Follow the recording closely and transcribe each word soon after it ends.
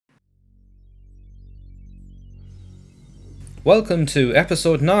Welcome to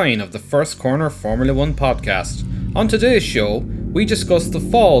episode 9 of the First Corner Formula 1 podcast. On today's show, we discuss the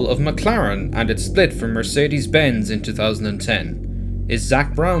fall of McLaren and its split from Mercedes-Benz in 2010. Is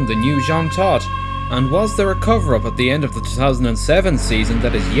Zak Brown the new Jean Todt? And was there a cover-up at the end of the 2007 season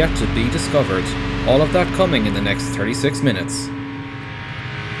that is yet to be discovered? All of that coming in the next 36 minutes.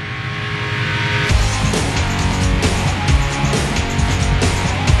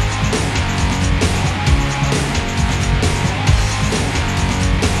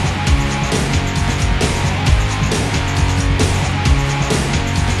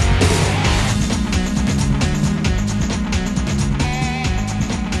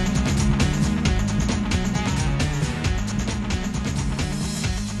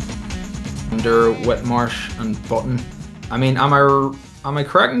 Under Whitmarsh and Button. I mean, am I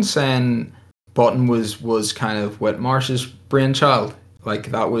correct in saying Button was kind of Whitmarsh's brainchild?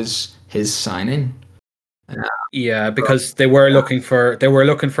 Like that was his signing. Yeah, because they were looking for a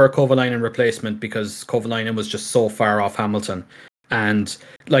Kovalainen replacement because Kovalainen was just so far off Hamilton, and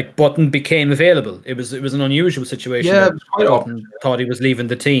like Button became available. It was an unusual situation. Yeah, Button thought he was leaving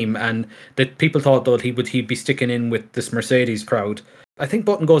the team, and that people thought that he'd be sticking in with this Mercedes crowd. I think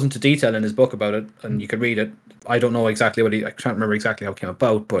Button goes into detail in his book about it, and you can read it. I don't know exactly I can't remember exactly how it came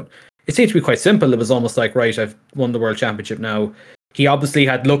about, but it seemed to be quite simple. It was almost like, right, I've won the World Championship now. He obviously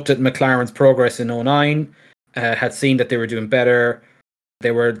had looked at McLaren's progress in 2009, had seen that they were doing better. They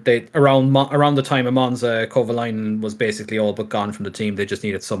around the time of Monza, Kovalainen was basically all but gone from the team. They just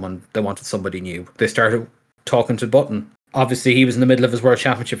needed someone. They wanted somebody new. They started talking to Button. Obviously, he was in the middle of his World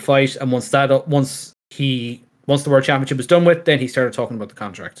Championship fight, and once the World Championship was done with, then he started talking about the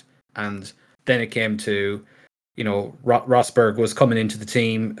contract. And then it came to, Rosberg was coming into the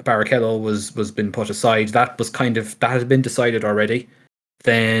team. Barrichello was been put aside. That had been decided already.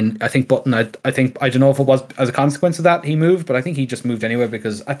 Then I think Button, I don't know if it was as a consequence of that he moved, but I think he just moved anyway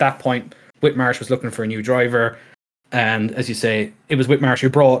because at that point, Whitmarsh was looking for a new driver. And as you say, it was Whitmarsh who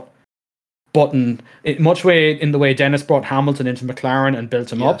brought Button, much way in the way Dennis brought Hamilton into McLaren and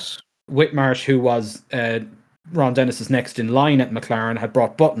built him up. Whitmarsh, who was Ron Dennis's next in line at McLaren, had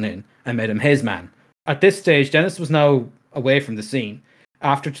brought Button in and made him his man. At this stage, Dennis was now away from the scene.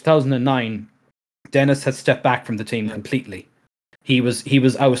 After 2009, Dennis had stepped back from the team completely. He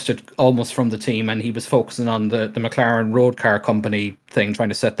was ousted almost from the team, and he was focusing on the McLaren road car company thing, trying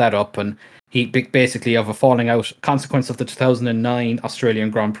to set that up. And he basically of a falling out consequence of the 2009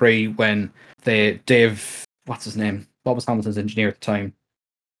 Australian Grand Prix when what's his name? What was Hamilton's engineer at the time?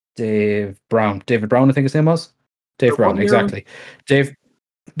 David Brown, I think his name was. Dave Brown, exactly.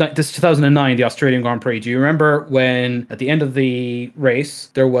 This 2009, the Australian Grand Prix. Do you remember when at the end of the race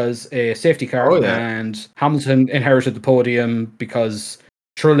there was a safety car and Hamilton inherited the podium because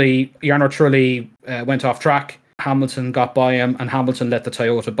Jarno Trulli went off track. Hamilton got by him, and Hamilton let the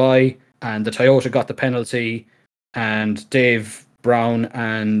Toyota by, and the Toyota got the penalty. And Dave Brown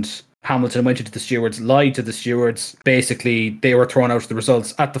and Hamilton went into the stewards, lied to the stewards. Basically, they were thrown out of the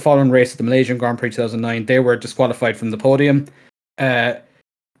results. At the following race at the Malaysian Grand Prix 2009, they were disqualified from the podium.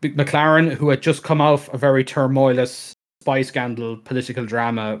 McLaren, who had just come off a very turmoilous spy scandal, political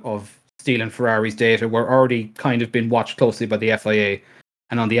drama of stealing Ferrari's data, were already kind of been watched closely by the FIA.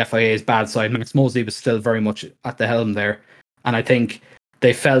 And on the FIA's bad side, Max Mosley was still very much at the helm there. And I think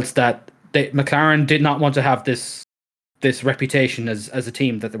they felt that McLaren did not want to have this reputation as a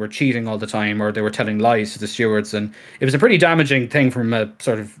team that they were cheating all the time or they were telling lies to the stewards, and it was a pretty damaging thing from a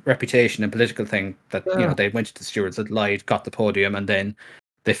sort of reputation and political thing that they went to the stewards, had lied, got the podium, and then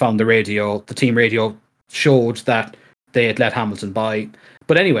they found the team radio showed that they had let Hamilton by.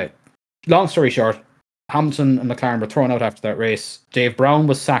 But anyway, long story short, Hamilton and McLaren were thrown out after that race. Dave Brown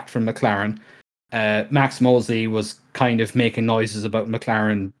was sacked from McLaren. Max Mosley was kind of making noises about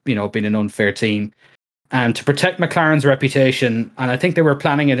McLaren, being an unfair team. And to protect McLaren's reputation, and I think they were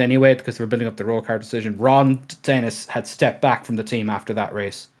planning it anyway because they were building up the road car decision, Ron Dennis had stepped back from the team after that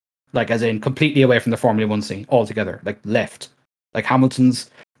race. Like, as in completely away from the Formula 1 scene altogether, like left. Like Hamilton's,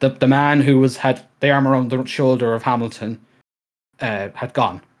 the man who had the arm around the shoulder of Hamilton had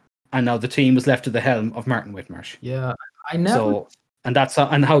gone. And now the team was left to the helm of Martin Whitmarsh. Yeah, I know. That's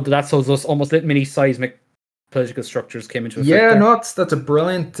how those almost mini seismic political structures came into effect. Yeah, no, that's a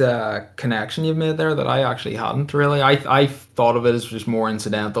brilliant connection you've made there that I actually hadn't really. I thought of it as just more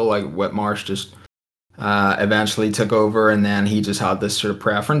incidental, like Whitmarsh just eventually took over and then he just had this sort of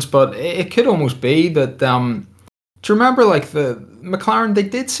preference. But it could almost be that, do you remember like the McLaren, they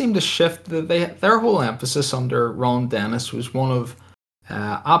did seem to shift, their whole emphasis under Ron Dennis was one of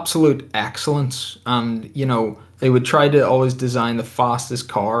absolute excellence, and they would try to always design the fastest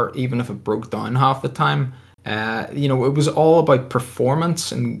car even if it broke down half the time. It was all about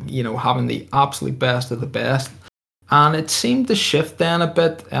performance and having the absolute best of the best. And it seemed to shift then a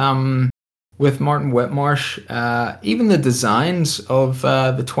bit with Martin Whitmarsh. Even the designs of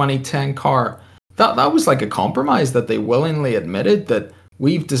the 2010 car, that was like a compromise that they willingly admitted that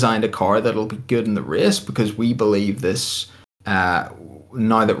we've designed a car that'll be good in the race because we believe this.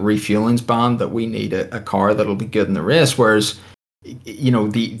 Now that refueling's banned, that we need a car that'll be good in the race. Whereas,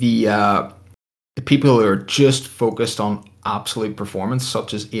 the people who are just focused on absolute performance,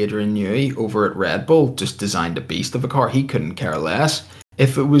 such as Adrian Newey over at Red Bull, just designed a beast of a car. He couldn't care less.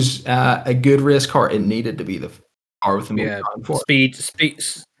 If it was a good race car, it needed to be the car with the most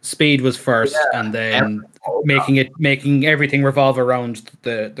downforce. Speed was first, and then making everything revolve around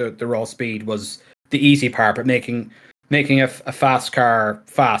the raw speed was the easy part. But making a fast car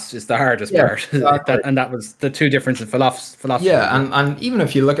fast is the hardest part. Exactly. that was the two different philosophies. Yeah, and even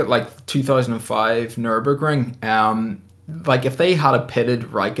if you look at like 2005 Nürburgring, like if they had a pitted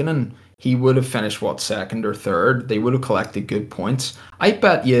Raikkonen, he would have finished second or third. They would have collected good points. I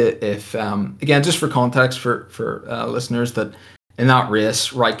bet you if again, just for context for listeners, that in that race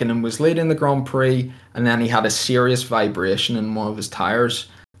Raikkonen was leading the Grand Prix, and then he had a serious vibration in one of his tires,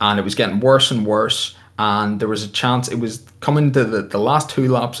 and it was getting worse and worse. And there was a chance it was coming to the last 2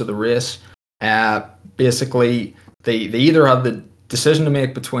 laps of the race. Basically, they either had the decision to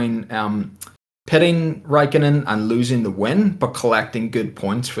make between pitting Raikkonen and losing the win, but collecting good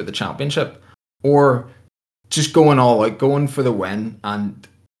points for the championship, or just going all out, going for the win, and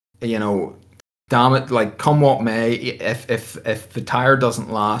damn it, like come what may, if the tire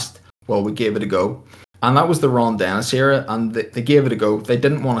doesn't last, well, we gave it a go. And that was the Ron Dennis era, and they gave it a go. They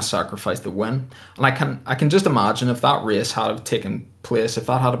didn't want to sacrifice the win. And I can just imagine if that race had taken place, if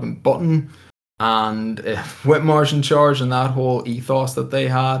that had been Button, and if Whitmarsh in charge and that whole ethos that they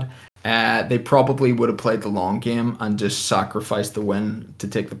had, they probably would have played the long game and just sacrificed the win to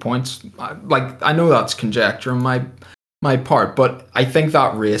take the points. I know that's conjecture on my part, but I think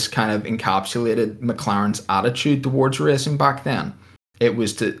that race kind of encapsulated McLaren's attitude towards racing back then. It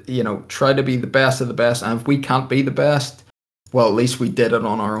was to, try to be the best of the best. And if we can't be the best, well, at least we did it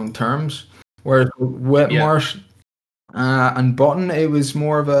on our own terms. Whereas Whitmarsh and Button, it was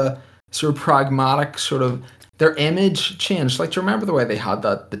more of a sort of pragmatic sort of, their image changed. Like, do you remember the way they had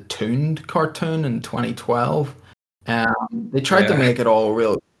the Tooned cartoon in 2012? They tried to make it all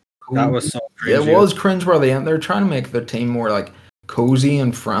real. That was so cringy. It was cringeworthy. And they're trying to make their team more like cozy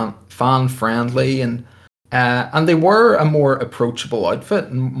and fan-friendly, and they were a more approachable outfit.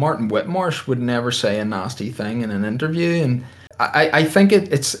 And Martin Whitmarsh would never say a nasty thing in an interview. And I think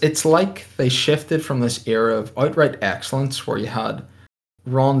it's like they shifted from this era of outright excellence where you had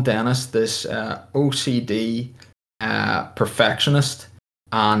Ron Dennis, this OCD perfectionist,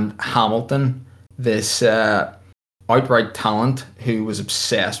 and Hamilton, this outright talent who was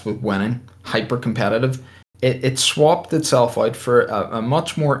obsessed with winning, hyper competitive. It swapped itself out for a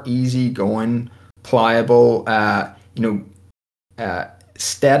much more easygoing, pliable,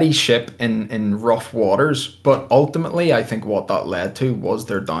 steady ship in rough waters. But ultimately, I think what that led to was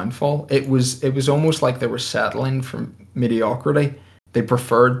their downfall. It was almost like they were settling for mediocrity. They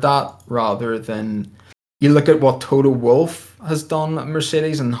preferred that rather than. You look at what Toto Wolff has done at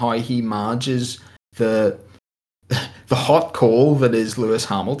Mercedes and how he manages the hot coal that is Lewis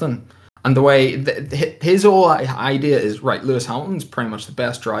Hamilton. And the way his whole idea is, right, Lewis Hamilton's pretty much the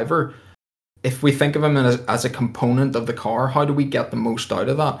best driver. If we think of him as a component of the car, how do we get the most out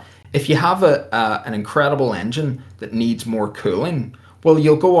of that? If you have an incredible engine that needs more cooling, well,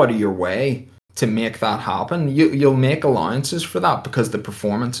 you'll go out of your way to make that happen. You'll make allowances for that because the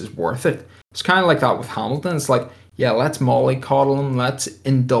performance is worth it. It's kind of like that with Hamilton. It's like, yeah, let's mollycoddle him, let's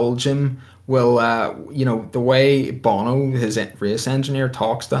indulge him. Well, the way Bono, his race engineer,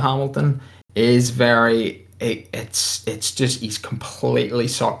 talks to Hamilton is very. It's just he's completely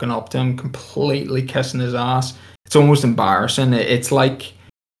sucking up to him, completely kissing his ass. It's almost embarrassing. It's like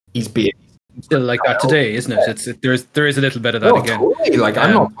he's being still like that today, isn't it? There is a little bit of that again. Totally. Like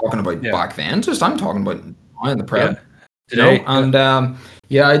I'm not talking about back then. Just I'm talking about now in the present. Today, and I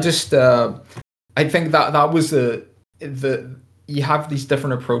think that was the you have these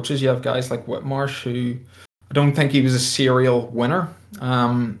different approaches. You have guys like Whitmarsh, who I don't think he was a serial winner.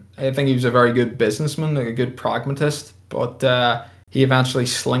 I think he was a very good businessman, a good pragmatist, but he eventually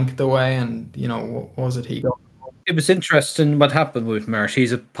slinked away. And what was it he got? It was interesting what happened with Marsh.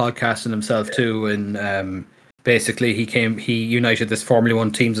 He's a podcast in himself too, and basically he united this Formula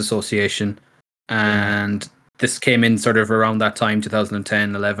One Teams Association, and this came in sort of around that time,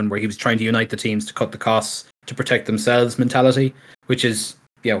 2010, 11, where he was trying to unite the teams to cut the costs to protect themselves mentality, which is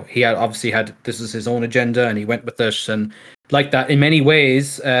he had obviously had this is his own agenda, and he went with it, and like that in many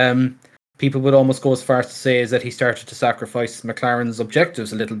ways. People would almost go as far as to say is that he started to sacrifice McLaren's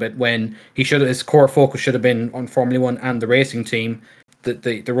objectives a little bit when his core focus should have been on Formula One and the racing team.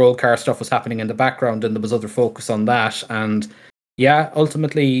 The road car stuff was happening in the background, and there was other focus on that. And yeah,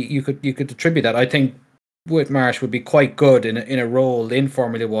 ultimately you could attribute that. I think Whitmarsh would be quite good in a role in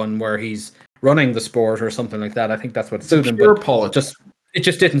Formula One where he's running the sport or something like that. I think that's what suited him. But it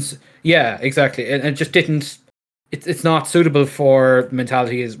just didn't. Yeah, exactly. It just didn't. It's not suitable for the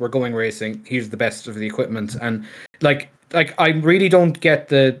mentality is we're going racing. Here's the best of the equipment, and like I really don't get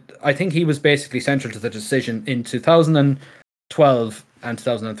the. I think he was basically central to the decision in 2012 and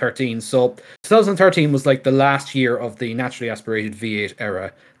 2013. So 2013 was like the last year of the naturally aspirated V8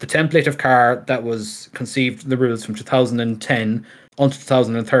 era. The template of car that was conceived in the rules from 2010 until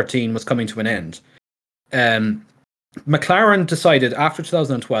 2013 was coming to an end. McLaren decided after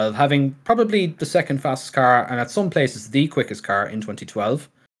 2012, having probably the second fastest car and at some places the quickest car in 2012,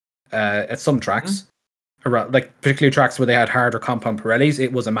 at some tracks, around, like particularly tracks where they had harder compound Pirellis,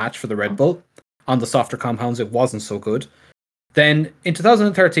 it was a match for the Red Bull. On the softer compounds, it wasn't so good. Then in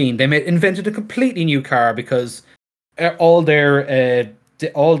 2013, they invented a completely new car because all their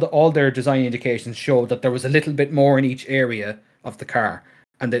design indications showed that there was a little bit more in each area of the car.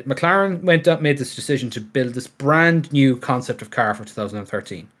 And that McLaren made this decision to build this brand new concept of car for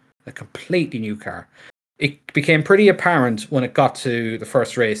 2013, a completely new car. It became pretty apparent when it got to the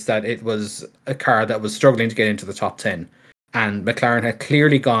first race that it was a car that was struggling to get into the top 10. And McLaren had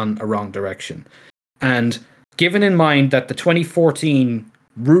clearly gone a wrong direction. And given in mind that the 2014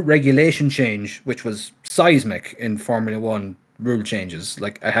 route regulation change, which was seismic in Formula One rule changes,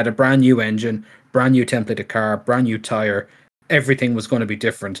 like I had a brand new engine, brand new templated car, brand new tyre, everything was going to be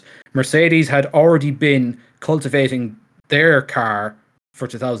different. Mercedes had already been cultivating their car for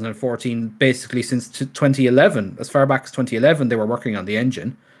 2014 basically since 2011. As far back as 2011, they were working on the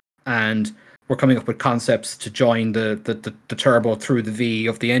engine and were coming up with concepts to join the turbo through the V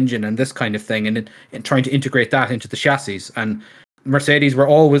of the engine and this kind of thing, and trying to integrate that into the chassis. And Mercedes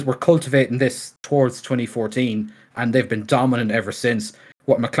were cultivating this towards 2014, and they've been dominant ever since.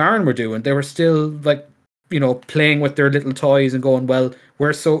 What McLaren were doing, they were still like, playing with their little toys and going, well,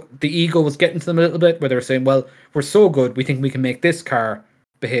 the ego was getting to them a little bit, where they were saying, well, we're so good, we think we can make this car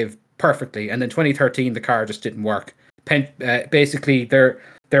behave perfectly. And then 2013, the car just didn't work. Basically, their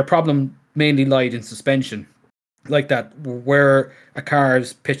problem mainly lied in suspension. Like that, where a car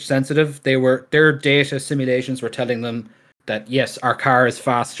is pitch sensitive, their data simulations were telling them that yes, our car is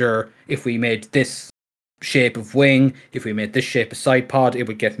faster if we made this shape of wing, if we made this shape of side pod, it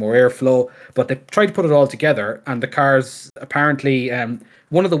would get more airflow. But they tried to put it all together, and the cars apparently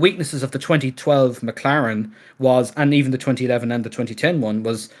one of the weaknesses of the 2012 McLaren was, and even the 2011 and the 2010 one,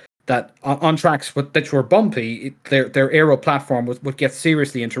 was that on tracks that were bumpy, their aero platform would get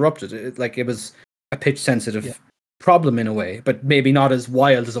seriously interrupted. It was a pitch sensitive problem in a way, but maybe not as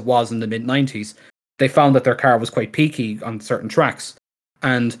wild as it was in the mid 90s. They found that their car was quite peaky on certain tracks.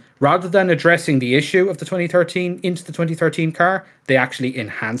 And rather than addressing the issue of the 2013 car, they actually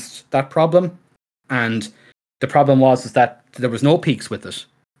enhanced that problem. And the problem was that there was no peaks with it.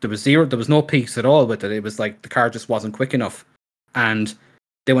 There was no peaks at all with it. It was like the car just wasn't quick enough. And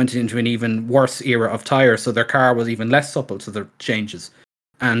they went into an even worse era of tires, so their car was even less supple to the changes.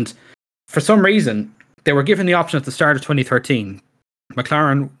 And for some reason, they were given the option at the start of 2013.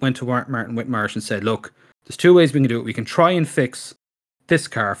 McLaren went to Martin Whitmarsh and said, look, there's two ways we can do it. We can try and fix this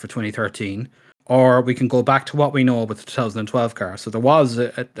car for 2013, or we can go back to what we know with the 2012 car. So there was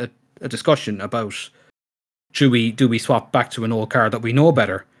a discussion about do we swap back to an old car that we know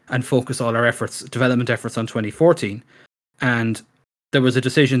better and focus all our development efforts on 2014. And there was a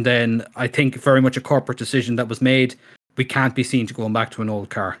decision then, I think very much a corporate decision that was made. We can't be seen to going back to an old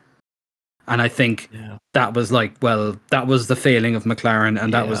car. And I think that was that was the failing of McLaren,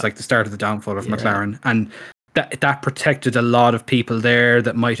 and that was like the start of the downfall of McLaren. And that protected a lot of people there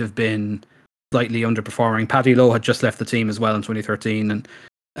that might have been slightly underperforming. Paddy Lowe had just left the team as well in 2013,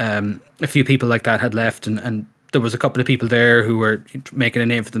 and a few people like that had left, and there was a couple of people there who were making a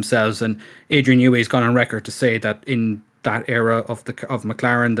name for themselves. And Adrian Newey's gone on record to say that in that era of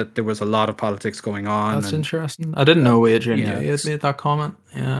McLaren that there was a lot of politics going on. That's interesting. I didn't know Adrian Newey had made that comment.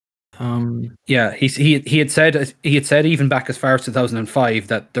 He had said even back as far as 2005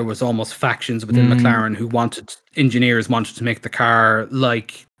 that there was almost factions within McLaren who engineers wanted to make the car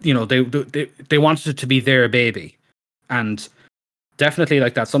like, they wanted it to be their baby. And definitely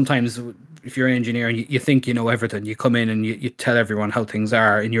like that, sometimes if you're an engineer and you think you know everything, you come in and you tell everyone how things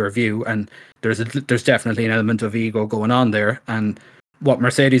are in your view, and there's definitely an element of ego going on there. And what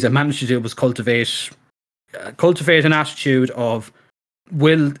Mercedes had managed to do was cultivate an attitude of,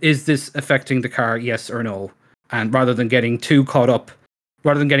 is this affecting the car, yes or no? And rather than getting too caught up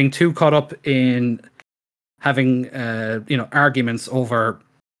in having arguments over,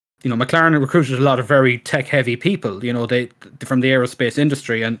 McLaren recruited a lot of very tech heavy people, they from the aerospace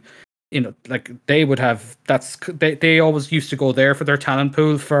industry, and like they would have they always used to go there for their talent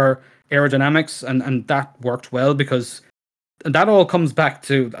pool for aerodynamics, and that worked well, because that all comes back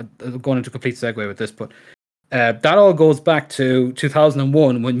to going into a complete segue with this, but that all goes back to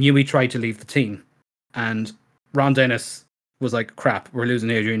 2001 when Newey tried to leave the team, and Ron Dennis was like, "Crap, we're losing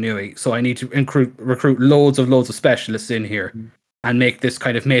Adrian Newey, so I need to recruit loads of specialists in here, and make this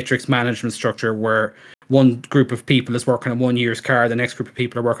kind of matrix management structure where one group of people is working on 1 year's car, the next group of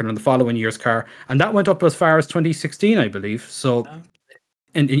people are working on the following year's car," and that went up as far as 2016, I believe. So,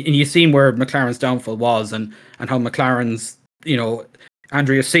 and you've seen where McLaren's downfall was, and how McLaren's,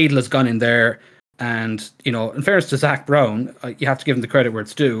 Andrea Seidel has gone in there. And, in fairness to Zak Brown, you have to give him the credit where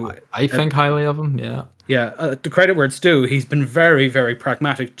it's due. I think highly of him, yeah. Yeah, the credit where it's due. He's been very, very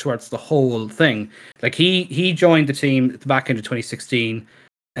pragmatic towards the whole thing. Like, he joined the team back into 2016.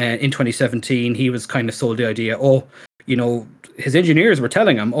 In 2017, he was kind of sold the idea, his engineers were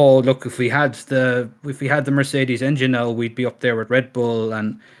telling him, "Oh, look, if we had the Mercedes engine now, we'd be up there with Red Bull,"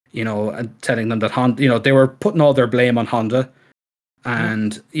 and, and telling them that Honda, they were putting all their blame on Honda.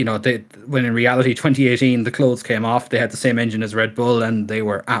 And when in reality 2018 the clothes came off, they had the same engine as Red Bull and they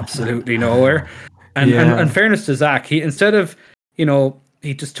were absolutely nowhere. And fairness to Zak, he, instead of he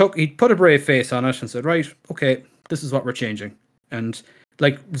put a brave face on it and said, "Right, okay, this is what we're changing." And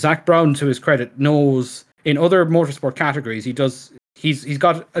like Zak Brown, to his credit, knows in other motorsport categories he's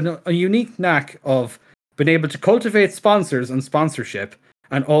got a unique knack of being able to cultivate sponsors and sponsorship,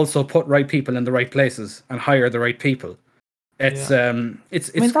 and also put right people in the right places and hire the right people. It's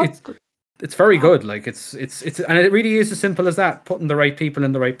very good. Like it's and it really is as simple as that, putting the right people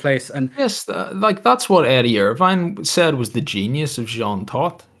in the right place. And yes, like that's what Eddie Irvine said was the genius of Jean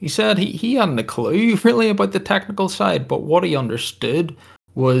Todt. He said he hadn't a clue really about the technical side, but what he understood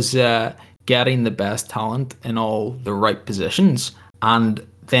was getting the best talent in all the right positions and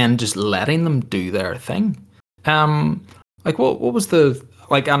then just letting them do their thing. Like what was the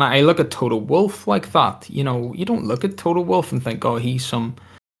like? And I look at Toto Wolff like that. You don't look at Toto Wolff and think, "Oh, he's some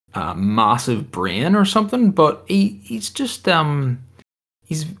massive brain or something," but he's just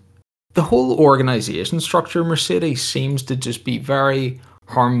he's the whole organization structure. Mercedes seems to just be very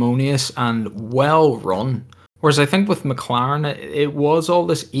harmonious and well run. Whereas I think with McLaren, it was all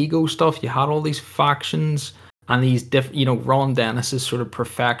this ego stuff. You had all these factions and these different, Ron Dennis's sort of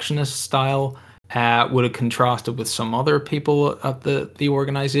perfectionist style would have contrasted with some other people at the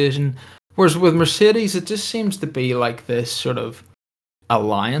organization. Whereas with Mercedes, it just seems to be like this sort of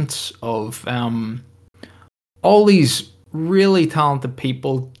alliance of all these really talented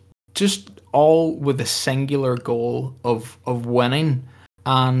people, just all with a singular goal of winning.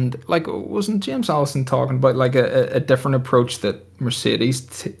 And like, wasn't James Allison talking about like a different approach that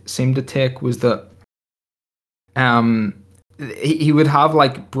Mercedes seemed to take, was that he would have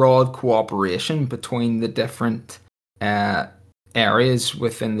like broad cooperation between the different areas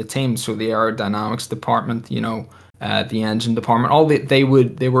within the team. So the aerodynamics department, the engine department, they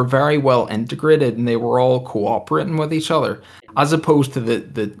were very well integrated and they were all cooperating with each other, as opposed to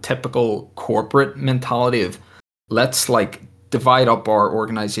the typical corporate mentality of, let's like divide up our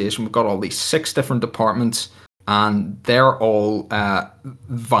organization. We've got all these 6 different departments and they're all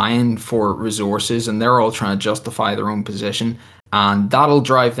vying for resources and they're all trying to justify their own position, and that'll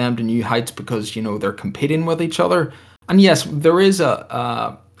drive them to new heights because they're competing with each other. And yes, there is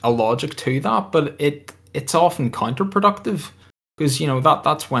a logic to that, but it's often counterproductive because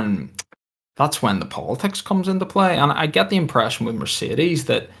that's when the politics comes into play. And I get the impression with Mercedes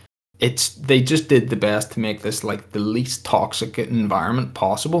that they just did the best to make this like the least toxic environment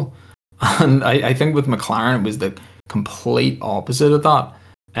possible. And I think with McLaren it was the complete opposite of that.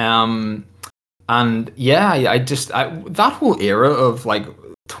 And yeah, that whole era of like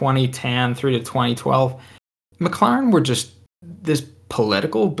 2010 through to 2012, McLaren were just this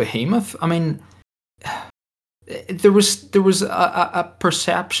political behemoth. I mean, there was a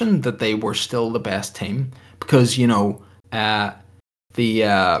perception that they were still the best team because the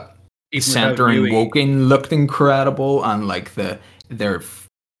centering Woking looked incredible, and like their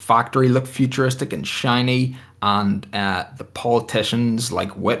factory looked futuristic and shiny, and the politicians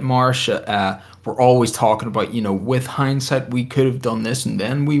like Whitmarsh were always talking about, with hindsight we could have done this and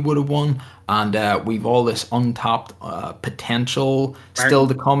then we would have won, and we've all this untapped potential still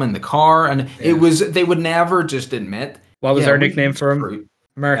to come in the car. And they would never just admit, What was Yeah, our we nickname for him? screwed.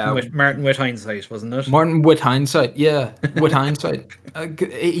 Martin with hindsight, wasn't it? Martin with hindsight, yeah, with hindsight.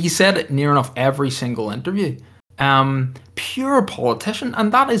 He said it near enough every single interview. Pure politician,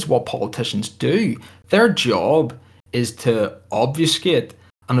 and that is what politicians do. Their job is to obfuscate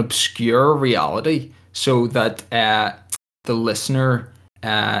and obscure reality so that the listener,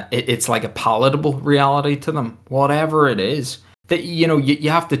 it's like a palatable reality to them, whatever it is. That you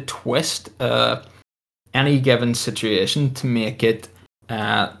have to twist any given situation to make it,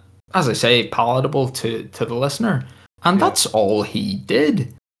 as I say, palatable to the listener, and that's all he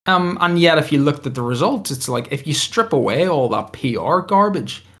did. And yet, if you looked at the results, it's like if you strip away all that PR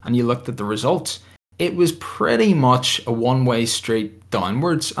garbage and you looked at the results, it was pretty much a one-way street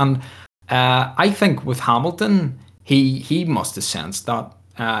downwards. And I think with Hamilton, he must have sensed that.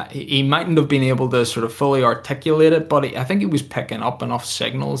 He mightn't have been able to sort of fully articulate it, but I think he was picking up enough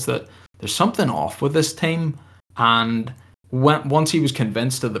signals that there's something off with this team. And once he was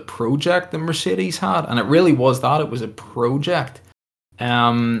convinced of the project that Mercedes had, and it really was that, it was a project.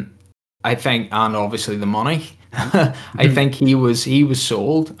 I think, and obviously the money. I think he was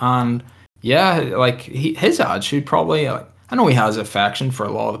sold, and yeah, like his attitude probably. I know he has affection for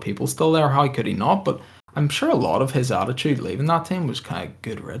a lot of the people still there. How could he not? But I'm sure a lot of his attitude leaving that team was kind of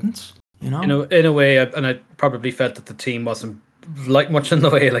good riddance. In a way, and I probably felt that the team wasn't like much in the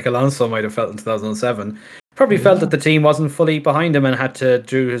way like Alonso might have felt in 2007. Probably felt that the team wasn't fully behind him and had to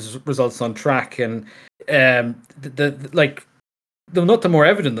do his results on track. And there was nothing more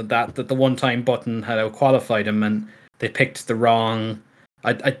evident than that the one-time Button had out-qualified him and they picked the wrong.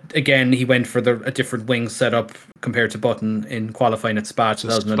 Again, he went for a different wing setup compared to Button in qualifying at Spa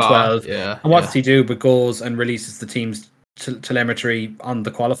 2012. Yeah. And what does he do? But goes and releases the team's telemetry on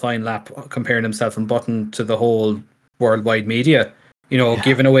the qualifying lap, comparing himself and Button to the whole worldwide media.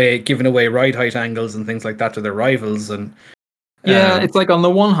 Giving away ride height angles and things like that to their rivals. And it's like on the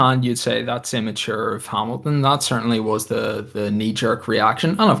one hand, you'd say that's immature of Hamilton. That certainly was the knee-jerk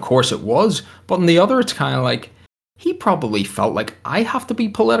reaction. And of course it was. But on the other, it's kind of like, he probably felt like, I have to be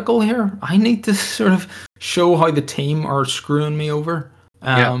political here. I need to sort of show how the team are screwing me over.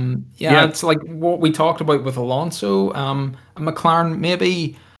 It's like what we talked about with Alonso. McLaren,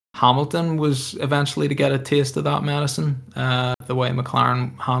 maybe Hamilton was eventually to get a taste of that medicine, the way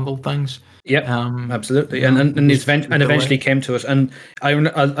McLaren handled things. Yeah, absolutely, and eventually came to it. And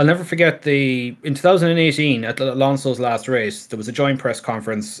I'll never forget in 2018 at Alonso's last race, there was a joint press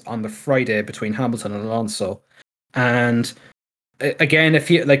conference on the Friday between Hamilton and Alonso, and again,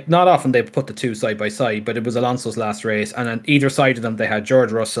 if you like, not often they put the two side by side, but it was Alonso's last race, and on either side of them they had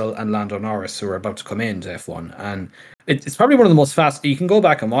George Russell and Lando Norris, who were about to come into F1, and it's probably one of the most fast. You can go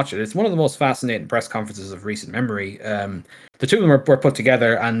back and watch it. It's one of the most fascinating press conferences of recent memory. The two of them were put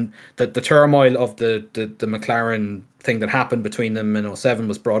together, and the turmoil of the McLaren thing that happened between them in 2007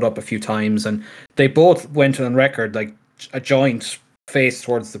 was brought up a few times, and they both went on record like a joint face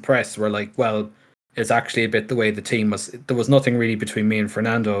towards the press, were like, well, it's actually a bit the way the team was. There was nothing really between me and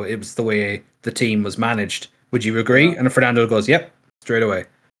Fernando. It was the way the team was managed. Would you agree? Yeah. And Fernando goes, "Yep," straight away.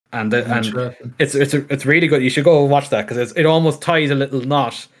 And it's really good. You should go watch that because it almost ties a little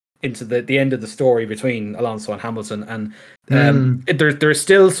knot into the end of the story between Alonso and Hamilton. And there's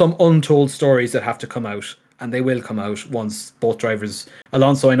still some untold stories that have to come out, and they will come out once both drivers.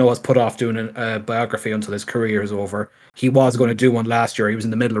 Alonso, I know, has put off doing a biography until his career is over. He was going to do one last year. He was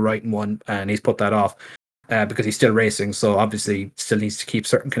in the middle of writing one, and he's put that off because he's still racing. So obviously, still needs to keep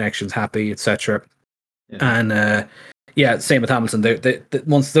certain connections happy, etc. And same with Hamilton. They,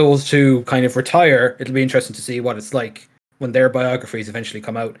 once those two kind of retire, it'll be interesting to see what it's like when their biographies eventually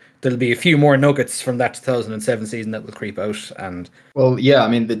come out. There'll be a few more nuggets from that 2007 season that will creep out. And I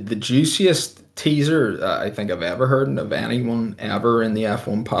mean, the juiciest teaser I think I've ever heard of anyone ever in the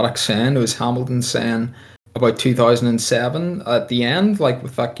F1 paddock saying was Hamilton saying about 2007 at the end, like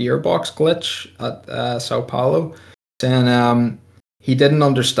with that gearbox glitch at Sao Paulo, saying he didn't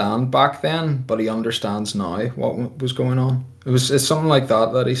understand back then, but he understands now what was going on. It's something like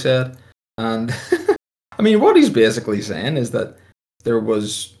that he said. And I mean, what he's basically saying is that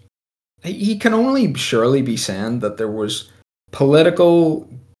he can only surely be saying that there was political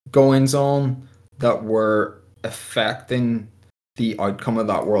goings on that were affecting the outcome of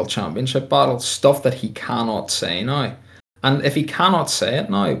that World Championship battle, stuff that he cannot say now. And if he cannot say it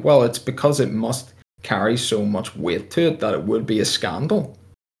now, well, it's because it must carry so much weight to it that it would be a scandal,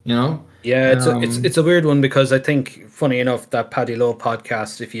 Yeah, it's a weird one because I think, funny enough, that Paddy Lowe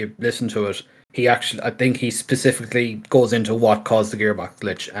podcast, if you listen to it, I think he specifically goes into what caused the gearbox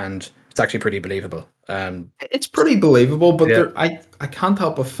glitch, and it's actually pretty believable. It's pretty believable, but I can't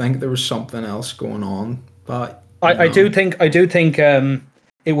help but think there was something else going on. But I do think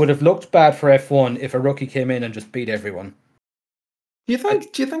it would have looked bad for F1 if a rookie came in and just beat everyone. Do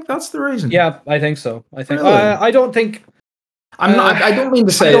you think that's the reason? Yeah, I think so. I think Really? I don't think I'm not. I don't mean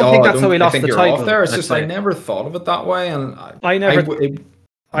to say. I don't think that's how he I lost think the you're off title. there. It's Let's just I say. never thought of it that way, and I never.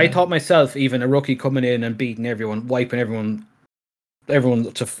 I yeah. thought myself, even a rookie coming in and beating everyone, wiping everyone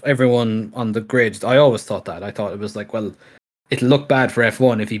on the grid. I always thought that. I thought it was like, well, it'll look bad for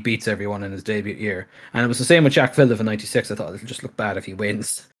F1 if he beats everyone in his debut year. And it was the same with Jack Phillip in '96. I thought it'll just look bad if he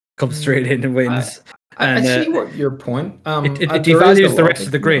wins, comes straight in and wins. I see what your point. It There is a devalues the rest of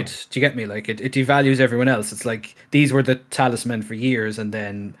logic, the grid. Do you get me? Like it devalues everyone else. It's like these were the talisman for years, and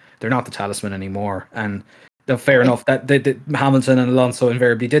then they're not the talisman anymore. And fair enough that Hamilton and Alonso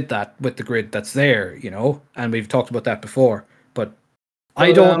invariably did that with the grid that's there, and we've talked about that before. But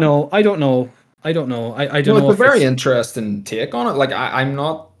I don't know. I don't know. I don't know. I don't No, it's know a if very it's. interesting take on it. Like I'm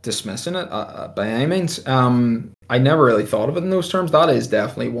not dismissing it by any means. I never really thought of it in those terms. That is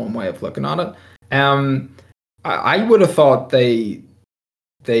definitely one way of looking at it. I would have thought they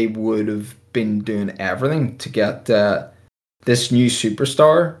would have been doing everything to get this new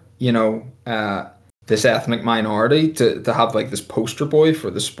superstar, this ethnic minority to have like this poster boy for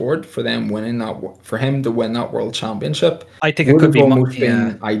the sport, for them winning for him to win that world championship. I think it Would could have be. almost Yeah.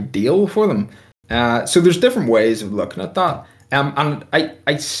 been ideal for them. So there's different ways of looking at that. And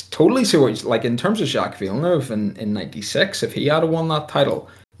I totally see what like in terms of Jacques Villeneuve in '96, if he had won that title,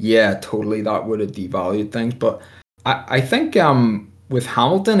 yeah, totally that would have devalued things. But I think with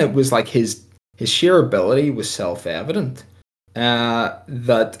Hamilton, it was like his sheer ability was self evident.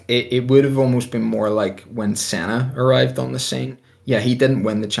 That it would have almost been more like when Senna arrived on the scene. Yeah, he didn't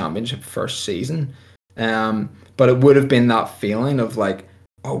win the championship first season, but it would have been that feeling of like,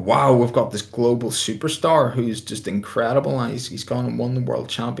 oh wow, we've got this global superstar who's just incredible, and he's gone and won the world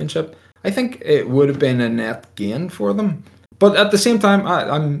championship. I think it would have been a net gain for them. But at the same time,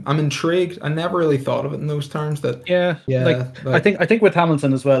 I'm intrigued. I never really thought of it in those terms. That Yeah, like yeah, I like think with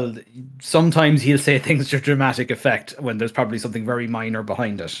Hamilton as well, sometimes he'll say things to dramatic effect when there's probably something very minor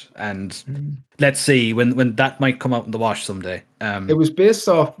behind it. And let's see when that might come out in the wash someday. it was based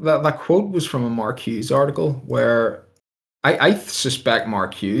off that quote was from a Mark Hughes article where I suspect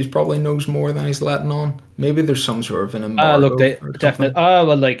Mark Hughes probably knows more than he's letting on. Maybe there's some sort of an Look, embargo they or definitely. something.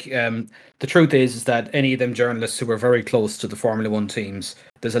 Well, like the truth is that any of them journalists who are very close to the Formula One teams,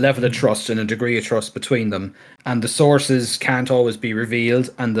 there's a level of trust and a degree of trust between them, and the sources can't always be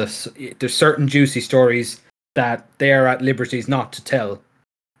revealed, and there's certain juicy stories that they are at liberties not to tell. Do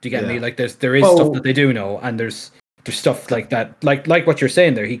you get me? Yeah. Like there is stuff that Well, they do know, and there's stuff like that, like what you're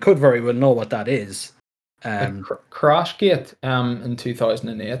saying there. He could very well know what that is. like Crashgate in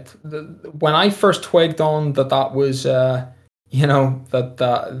 2008. When I first twigged on that was that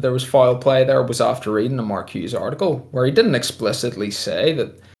there was foul play there was after reading a Mark Hughes article where he didn't explicitly say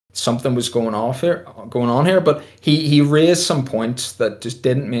that something was going on here, but he raised some points that just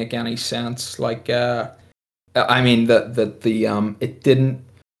didn't make any sense. Like I mean that the it didn't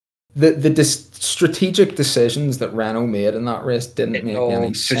the strategic decisions that Renault made in that race didn't make any no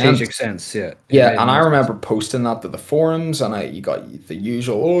sense. strategic sense. Yeah, it Yeah, made and I no sense. remember posting that to the forums, and you got the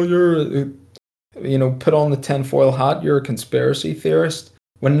usual, oh, put on the tinfoil hat, you're a conspiracy theorist.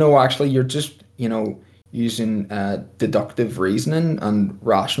 When no, actually, you're just, using deductive reasoning and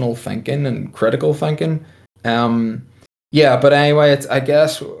rational thinking and critical thinking. Yeah, but anyway, I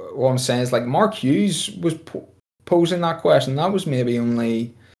guess what I'm saying is like Mark Hughes was posing that question. That was maybe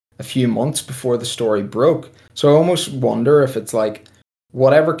only a few months before the story broke. So I almost wonder if it's like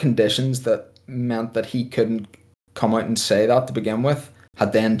whatever conditions that meant that he couldn't come out and say that to begin with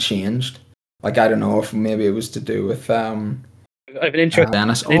had then changed. Like I don't know if maybe it was to do with I've been interested.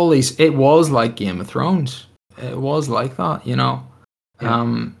 Dennis. All these it was like Game of Thrones. It was like that, Yeah,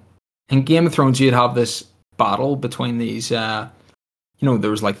 In Game of Thrones you'd have this battle between these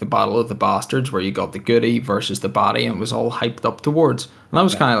there was like the battle of the bastards where you got the goody versus the baddie and it was all hyped up towards. And that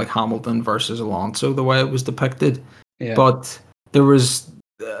was yeah, kind of like Hamilton versus Alonso the way it was depicted. yeah. But there was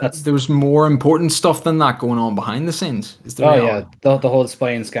That's there was more important stuff than that going on behind the scenes. Is the Oh yeah, reality? the whole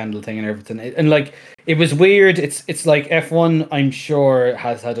spying scandal thing and everything, and like it was weird. It's like F1. I'm sure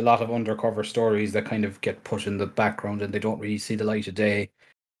has had a lot of undercover stories that kind of get put in the background and they don't really see the light of day.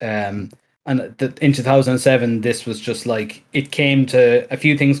 And in 2007, this was just like a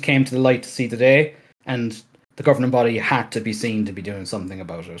few things came to the light to see the day, and the governing body had to be seen to be doing something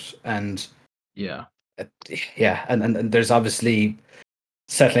about it. And Yeah. yeah, and there's obviously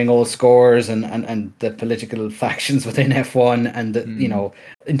settling old scores and the political factions within F1 and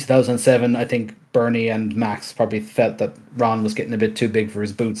in 2007 I think Bernie and Max probably felt that Ron was getting a bit too big for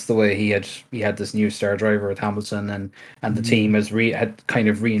his boots the way he had this new star driver with Hamilton and the team had kind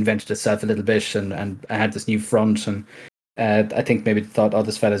of reinvented itself a little bit and had this new front and I think maybe thought, oh,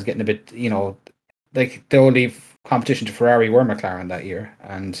 this fella's getting a bit, like the only competition to Ferrari were McLaren that year.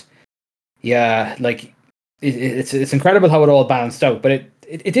 And yeah, like it's incredible how it all balanced out, but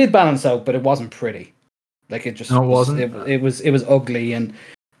it did balance out, but it wasn't pretty. Like it just it was ugly, and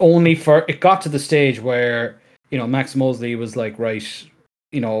only for it got to the stage where Max Mosley was like, right,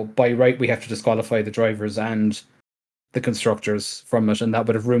 by right we have to disqualify the drivers and the constructors from it, and that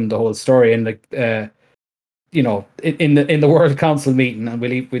would have ruined the whole story. And like in the World Council meeting, and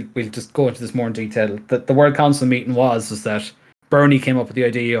we'll just go into this more in detail. That the World Council meeting was that Bernie came up with the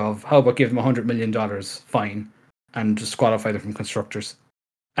idea of how about give him $100 million fine and disqualify them from constructors,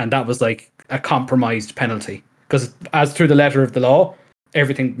 and that was like a compromised penalty because as through the letter of the law,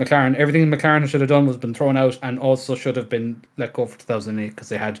 everything McLaren should have done was been thrown out and also should have been let go for 2008 because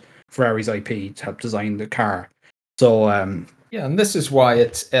they had Ferrari's IP to help design the car. So yeah, and this is why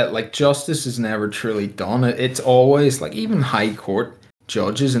it's like justice is never truly done. It's always like even high court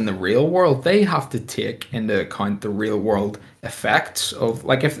judges in the real world, they have to take into account the real world effects of,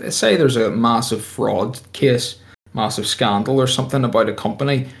 like, if say there's a massive fraud case, massive scandal or something about a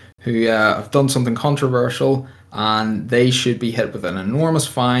company who have done something controversial and they should be hit with an enormous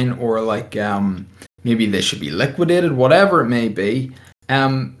fine or like maybe they should be liquidated, whatever it may be.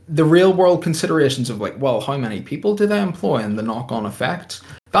 The real world considerations of like, well, how many people do they employ and the knock-on effects,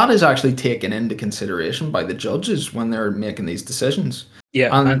 that is actually taken into consideration by the judges when they're making these decisions.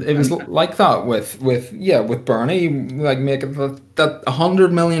 Yeah, and it was like that with Bernie, like making that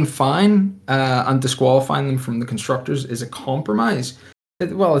 100 million fine and disqualifying them from the constructors is a compromise.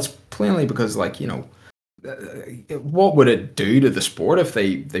 It's plainly because, like, what would it do to the sport if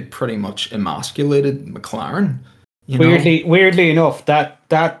they pretty much emasculated McLaren? Weirdly enough, that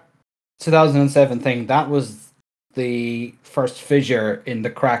 2007 thing, that was the first fissure in the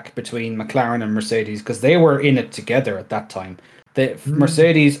crack between McLaren and Mercedes because they were in it together at that time.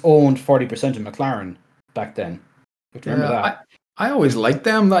 Mercedes owned 40% of McLaren back then. Remember that? I always liked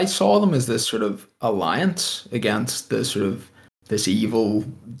them. I saw them as this sort of alliance against this evil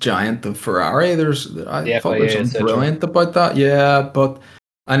giant of Ferrari. I thought there was something brilliant about that. Yeah, but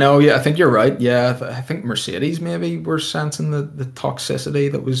I know. Yeah, I think you're right. Yeah, I think Mercedes maybe were sensing the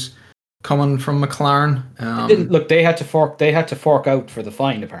toxicity that was coming from McLaren. They had to fork out for the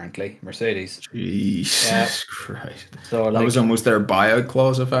fine. Apparently, Mercedes. Jesus Christ! So that was almost their buyout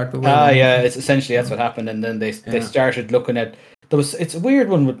clause, effectively. Yeah, it's essentially that's what happened, and then they started looking at. It's a weird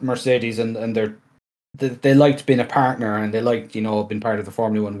one with Mercedes, and they liked being a partner, and they liked being part of the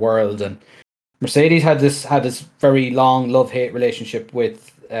Formula One world, and Mercedes had this very long love-hate relationship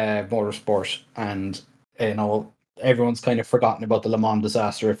with motorsport, and everyone's kind of forgotten about the Le Mans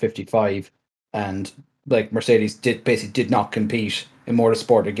disaster of '55, and like Mercedes did not compete in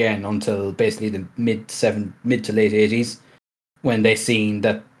motorsport again until basically the mid to late '80s, when they seen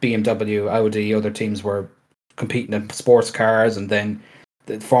that BMW, Audi, other teams were competing in sports cars, and then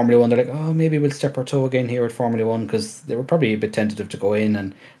the Formula One, they're like, oh, maybe we'll step our toe again here at Formula One, because they were probably a bit tentative to go in,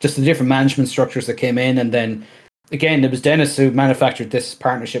 and just the different management structures that came in. And then again, it was Dennis who manufactured this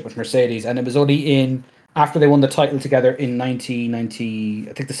partnership with Mercedes, and it was only after they won the title together in 1990,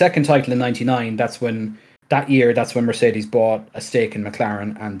 I think the second title in 99, that's when Mercedes bought a stake in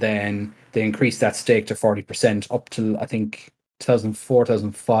McLaren, and then they increased that stake to 40% up till I think 2004,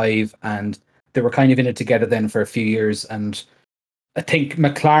 2005, and they were kind of in it together then for a few years. And I think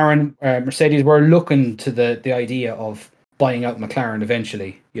Mercedes were looking to the idea of buying out McLaren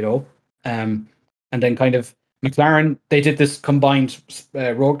eventually, and then kind of McLaren, they did this combined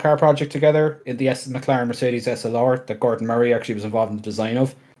road car project together in the McLaren Mercedes SLR that Gordon Murray actually was involved in the design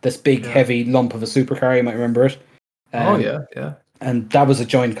of. This big heavy lump of a supercar, you might remember it. Yeah. And that was a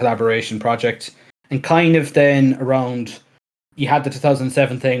joint collaboration project. And kind of then around, you had the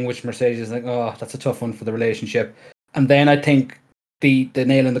 2007 thing, which Mercedes is like, oh, that's a tough one for the relationship. And then I think the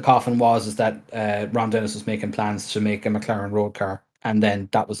nail in the coffin was that Ron Dennis was making plans to make a McLaren road car, and then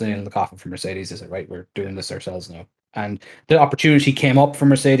that was the nail in the coffin for Mercedes. Is it right? We're doing this ourselves now, and the opportunity came up for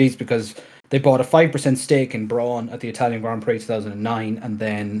Mercedes because they bought a 5% stake in Brawn at the Italian Grand Prix 2009, and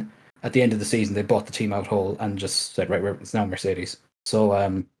then at the end of the season they bought the team out whole and just said, right, it's now Mercedes. So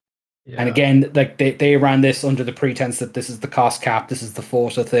and again, like they ran this under the pretense that this is the cost cap, this is the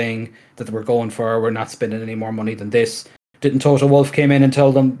FOTA thing that we're going for. We're not spending any more money than this. Didn't Toto Wolff came in and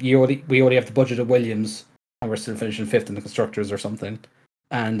told them we only have the budget of Williams, and we're still finishing fifth in the constructors or something?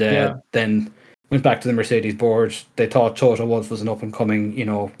 and Yeah. then went back to the Mercedes board. They thought Toto Wolff was an up-and-coming,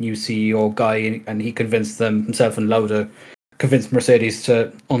 new CEO guy, and he convinced them, himself and Lauda, convinced Mercedes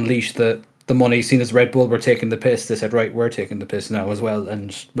to unleash the money. Seen as Red Bull were taking the piss, they said, right, we're taking the piss now as well,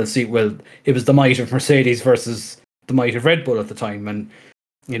 and we'll see. Well, it was the might of Mercedes versus the might of Red Bull at the time, and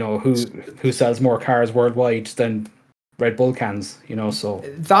who sells more cars worldwide than Red Bull cans, so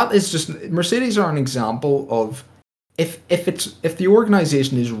that is just, Mercedes are an example of, if the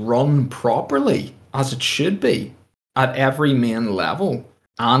organization is run properly as it should be at every main level,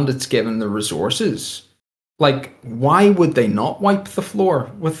 and it's given the resources, like, why would they not wipe the floor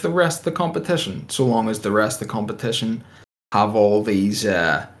with the rest of the competition, so long as the rest of the competition have all these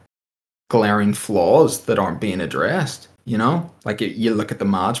glaring flaws that aren't being addressed? Like, you look at the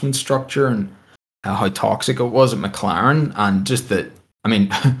management structure and how toxic it was at McLaren, and just that, I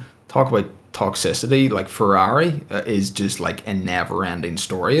mean, talk about toxicity. Like, Ferrari is just like a never-ending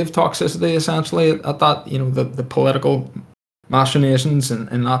story of toxicity, essentially, at that, the political machinations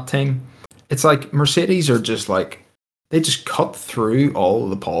in that team. It's like Mercedes are just like, they just cut through all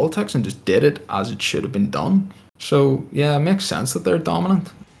of the politics and just did it as it should have been done. So yeah, it makes sense that they're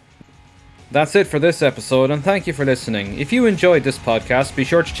dominant. That's it for this episode, and thank you for listening. If you enjoyed this podcast, be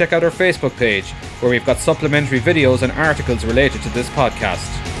sure to check out our Facebook page, where we've got supplementary videos and articles related to this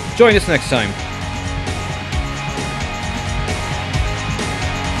podcast. Join us next time.